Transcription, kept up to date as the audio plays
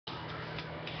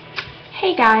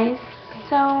Hey guys,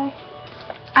 so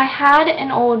I had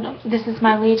an old, this is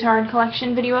my Leotard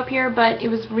Collection video up here, but it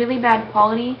was really bad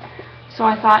quality, so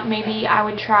I thought maybe I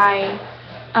would try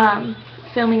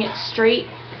filming it straight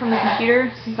from the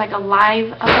computer. This is like a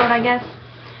live upload, I guess.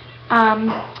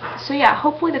 So yeah,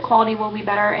 hopefully the quality will be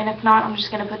better, and if not, I'm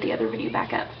just going to put the other video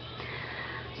back up.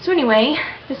 So anyway,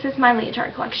 this is my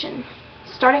Leotard Collection.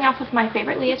 Starting off with my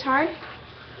favorite leotard.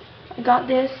 I got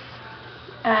this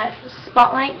at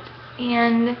Spotlight,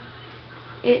 and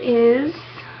it is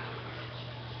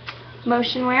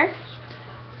motion wear.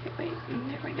 Wait,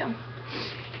 there we go.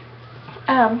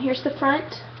 Here's the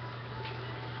front.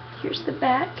 Here's the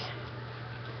back.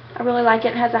 I really like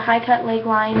it. It has a high cut leg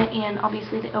line and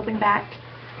obviously the open back.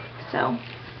 So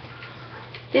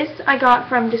this I got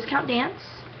from Discount Dance.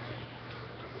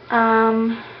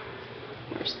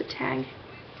 Where's the tag?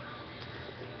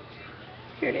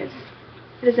 Here it is.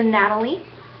 It is a Natalie.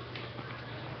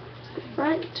 The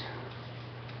front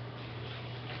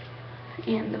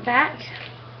and the back.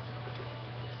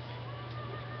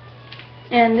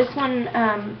 And this one,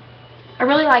 I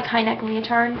really like high neck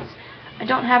leotards. I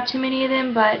don't have too many of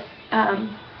them, but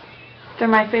they're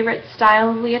my favorite style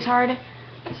of leotard.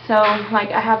 So,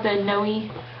 like, I have the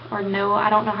I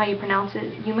don't know how you pronounce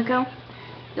it, Yumiko.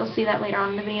 You'll see that later on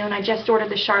in the video. And I just ordered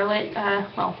the Charlotte,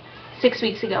 well, 6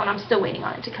 weeks ago, and I'm still waiting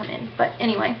on it to come in. But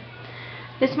anyway,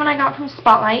 this one I got from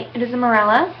Spotlight. It is a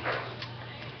Morella.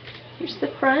 Here's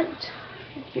the front,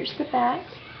 and here's the back.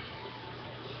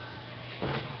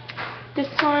 This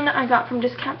one I got from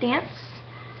Discount Dance.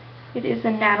 It is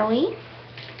a Natalie.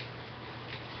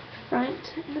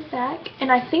 Front and the back.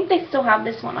 And I think they still have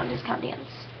this one on Discount Dance,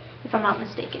 if I'm not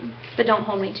mistaken. But don't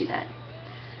hold me to that.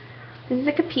 This is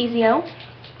a Capezio.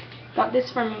 Got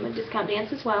this from Discount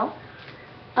Dance as well.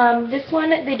 This one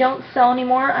they don't sell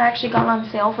anymore. I actually got it on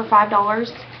sale for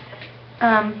 $5.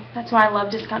 That's why I love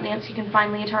Discount Dance. You can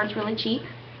find leotards really cheap,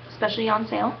 especially on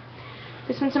sale.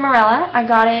 This one's a Morella. I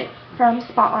got it from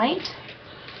Spotlight.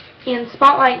 And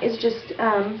Spotlight is just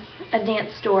a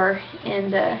dance store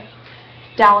in the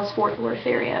Dallas-Fort Worth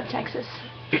area of Texas.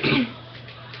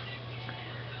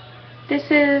 This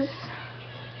is,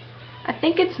 I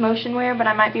think it's motion wear, but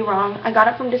I might be wrong. I got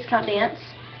it from Discount Dance.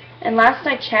 And last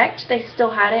I checked, they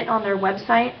still had it on their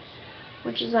website,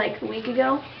 which is like a week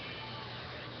ago.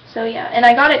 So yeah, and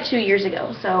I got it 2 years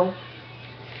ago, so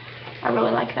I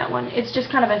really like that one. It's just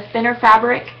kind of a thinner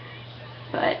fabric,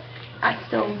 but I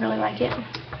still really like it.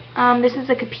 This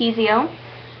is a Capezio.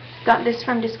 Got this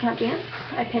from Discount Dance.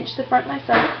 I pinched the front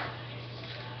myself.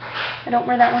 I don't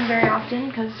wear that one very often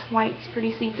because white's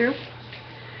pretty see-through.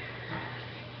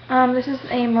 This is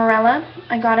a Morella.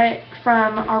 I got it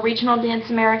from our Regional Dance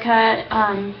America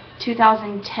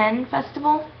 2010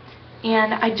 festival,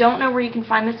 and I don't know where you can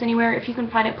find this anywhere. If you can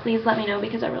find it, please let me know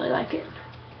because I really like it.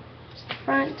 Just the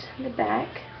front, the back.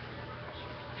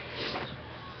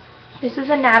 This is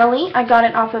a Natalie. I got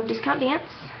it off of Discount Dance,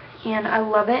 and I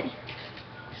love it.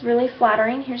 It's really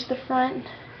flattering. Here's the front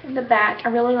and the back. I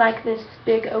really like this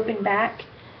big open back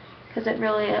because it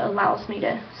really allows me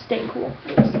to stay cool.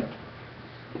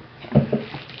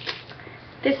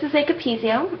 This is a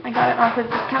Capezio. I got it off of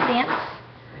Discount Dance.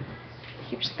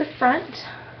 Here's the front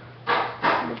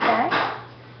and the back.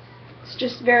 It's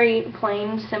just very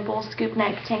plain, simple scoop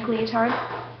neck tank leotard.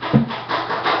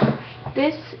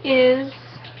 This is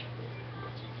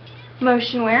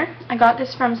motion wear. I got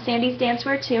this from Sandy's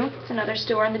Dancewear too. It's another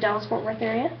store in the Dallas-Fort Worth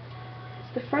area.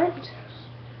 It's the front.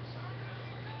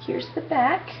 Here's the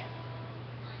back.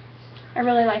 I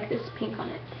really like this pink on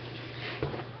it.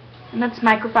 And that's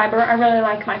microfiber. I really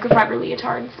like microfiber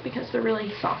leotards because they're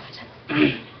really soft.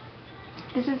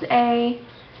 This is a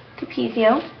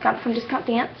Capezio. Got it from Discount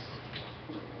Dance.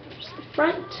 Here's the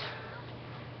front.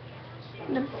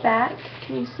 And the back.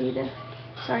 Can you see the...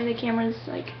 Sorry, the camera's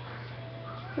like...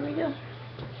 Here we go.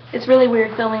 It's really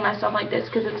weird filming myself like this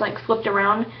because it's like flipped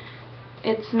around.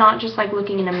 It's not just like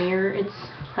looking in a mirror. It's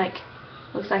like...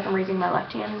 Looks like I'm raising my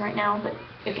left hand right now, but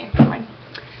okay, fine.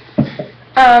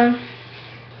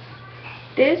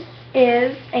 This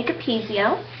is a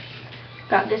Capezio.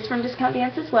 Got this from Discount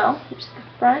Dance as well. Here's the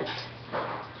front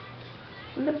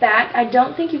and the back. I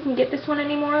don't think you can get this one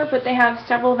anymore, but they have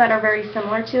several that are very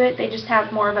similar to it. They just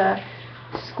have more of a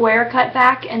square cut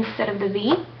back instead of the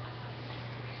V.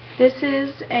 This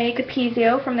is a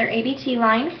Capezio from their ABT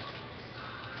line.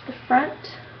 The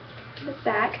front and the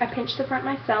back. I pinched the front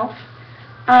myself.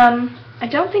 I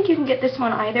don't think you can get this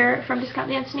one either from Discount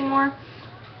Dance anymore,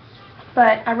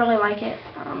 but I really like it.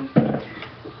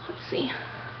 Let's see.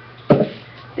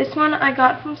 This one I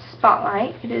got from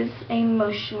Spotlight. It is a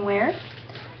motion wear.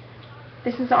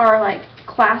 This is our like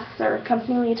class or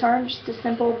company leotard, just a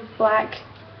simple black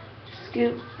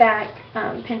scoop back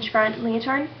pinch front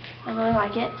leotard. I really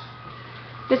like it.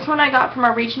 This one I got from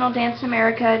our Regional Dance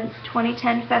America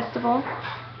 2010 festival.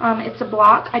 It's a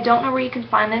block. I don't know where you can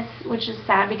find this, which is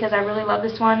sad because I really love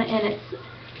this one, and it's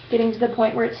getting to the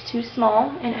point where it's too small,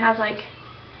 and it has like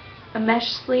a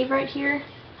mesh sleeve right here,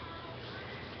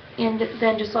 and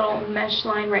then just a little mesh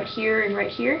line right here and right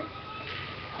here.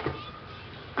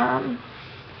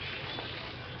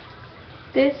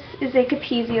 This is a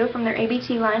Capezio from their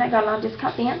ABT line. I got it on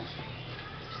Discount Dance.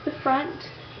 Here's the front.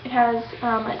 It has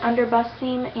an under bust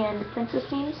seam and princess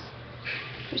seams.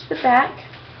 Here's the back.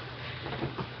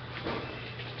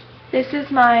 This is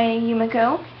my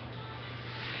Yumiko.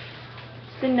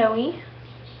 It's the Noe.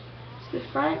 It's the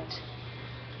front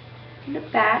and the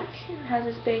back. It has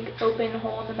this big open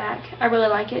hole in the back. I really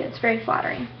like it. It's very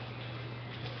flattering.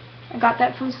 I got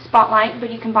that from Spotlight,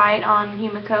 but you can buy it on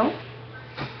Yumiko.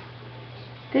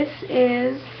 This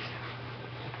is,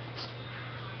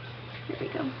 here we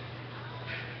go.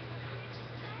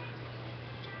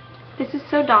 This is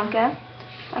Sodanka.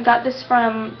 I got this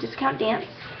from Discount Dance.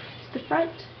 It's the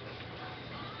front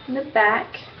and the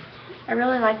back. I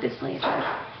really like this leotard.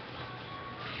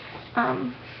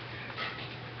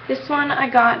 This one I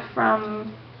got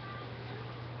from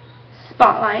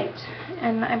Spotlight,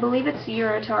 and I believe it's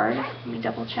Leotard. Let me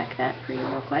double check that for you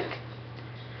real quick.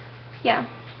 Yeah,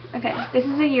 okay, this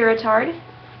is a Leotard.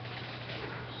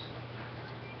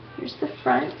 Here's the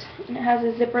front, and it has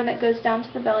a zipper that goes down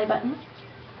to the belly button.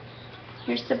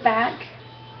 Here's the back.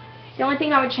 The only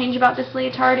thing I would change about this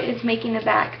leotard is making the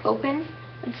back open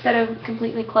instead of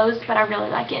completely closed, but I really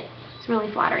like it. It's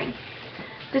really flattering.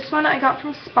 This one I got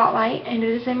from Spotlight, and it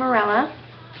is a Morella.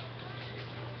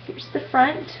 Here's the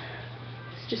front.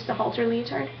 It's just a halter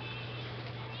leotard.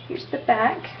 Here's the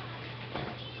back.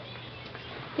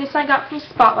 This I got from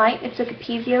Spotlight. It's a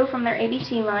Capezio from their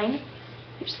ABT line.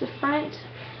 Here's the front.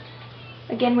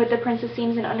 Again with the princess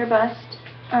seams and under bust.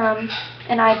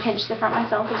 And I pinched the front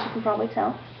myself, as you can probably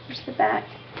tell. Here's the back.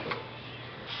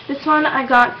 This one I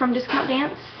got from Discount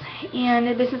Dance,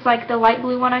 and this is like the light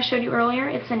blue one I showed you earlier.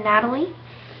 It's a Natalie,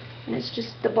 and it's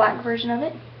just the black version of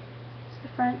it. It's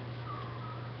the front.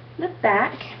 The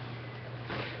back.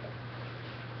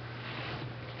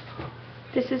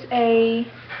 This is a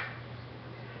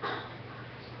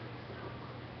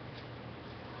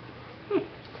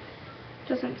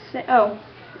doesn't say. Oh,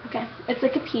 okay. It's a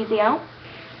Capezio.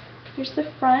 Here's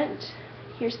the front.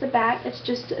 Here's the back. It's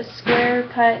just a square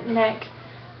cut neck,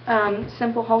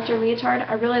 simple halter leotard.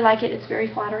 I really like it. It's very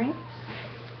flattering.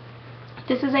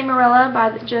 This is a Morella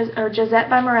by Josette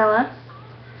by Morella.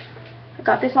 I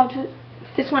got this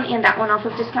one and that one off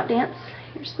of Discount Dance.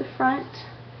 Here's the front.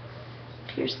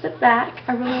 Here's the back.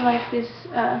 I really like this.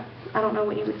 I don't know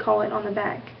what you would call it on the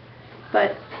back,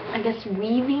 but I guess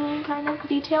weaving kind of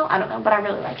detail. I don't know, but I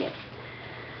really like it.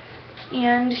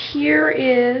 And here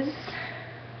is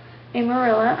a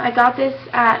Morella. I got this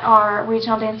at our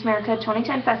Regional Dance America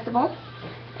 2010 festival,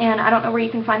 and I don't know where you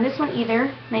can find this one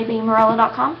either. Maybe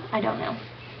Morella.com. I don't know.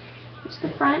 Here's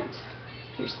the front.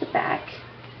 Here's the back.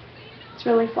 It's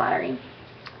really flattering.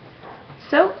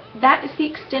 So that is the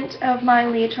extent of my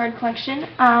leotard collection.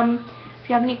 If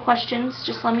you have any questions,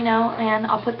 just let me know, and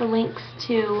I'll put the links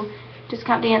to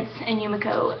Discount Dance and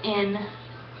Yumiko in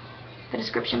the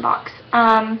description box.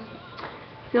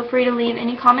 Feel free to leave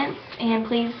any comments, and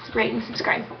please rate and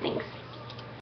subscribe. Thanks.